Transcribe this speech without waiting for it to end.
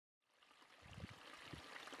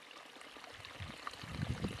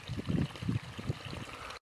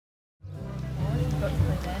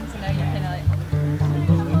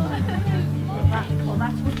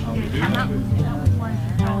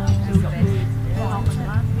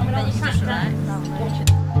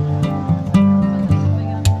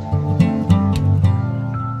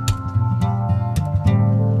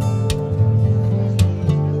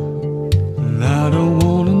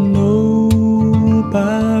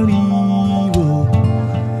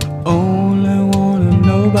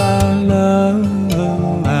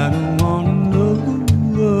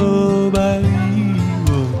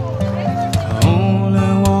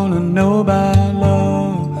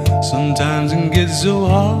gets so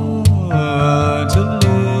hard to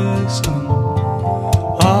listen.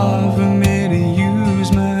 Hard for me to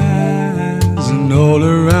use my eyes, and all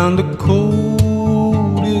around the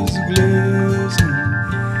cold is glistening,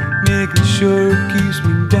 making sure it keeps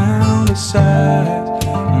me down to size.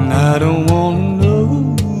 And I don't wanna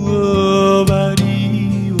know about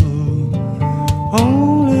evil,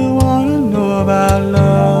 only wanna know about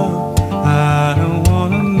love. I don't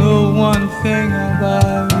wanna know one thing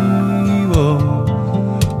about evil,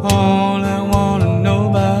 only wanna know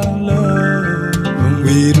about love. I'm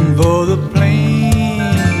waiting for the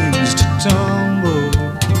plains to tumble,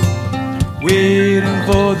 waiting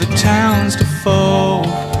for the towns to fall.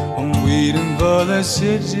 I'm waiting for the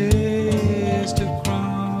cities to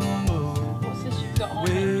crumble,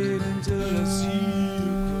 waiting till I see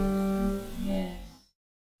you.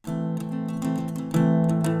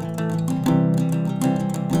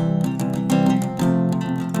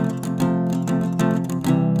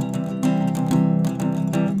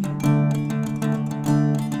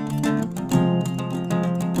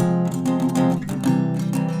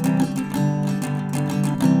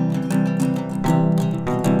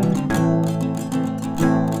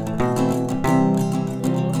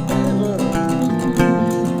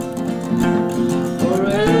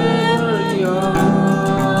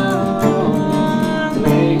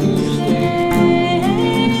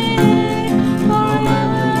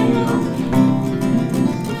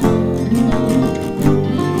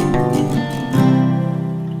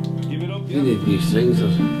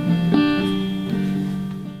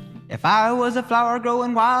 If I was a flower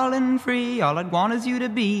growing wild and free, all I'd want is you to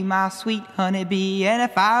be my sweet honeybee. And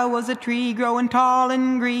if I was a tree growing tall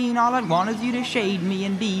and green, all I'd want is you to shade me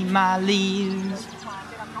and be my leaves.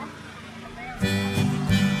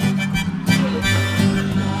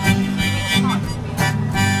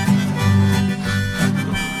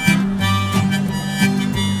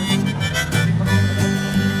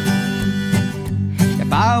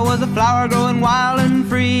 If I was a flower growing wild and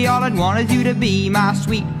free, all I'd want is you to be my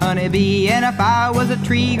sweet honeybee. And if I was a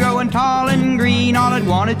tree growing tall and green, all I'd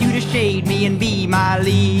want is you to shade me and be my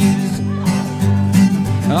leaves.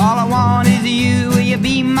 All I want is you, will you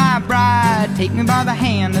be my bride? Take me by the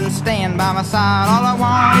hand and stand by my side. All I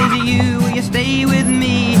want is you, will you stay with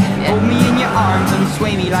me? Hold me in your arms and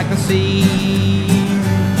sway me like the sea.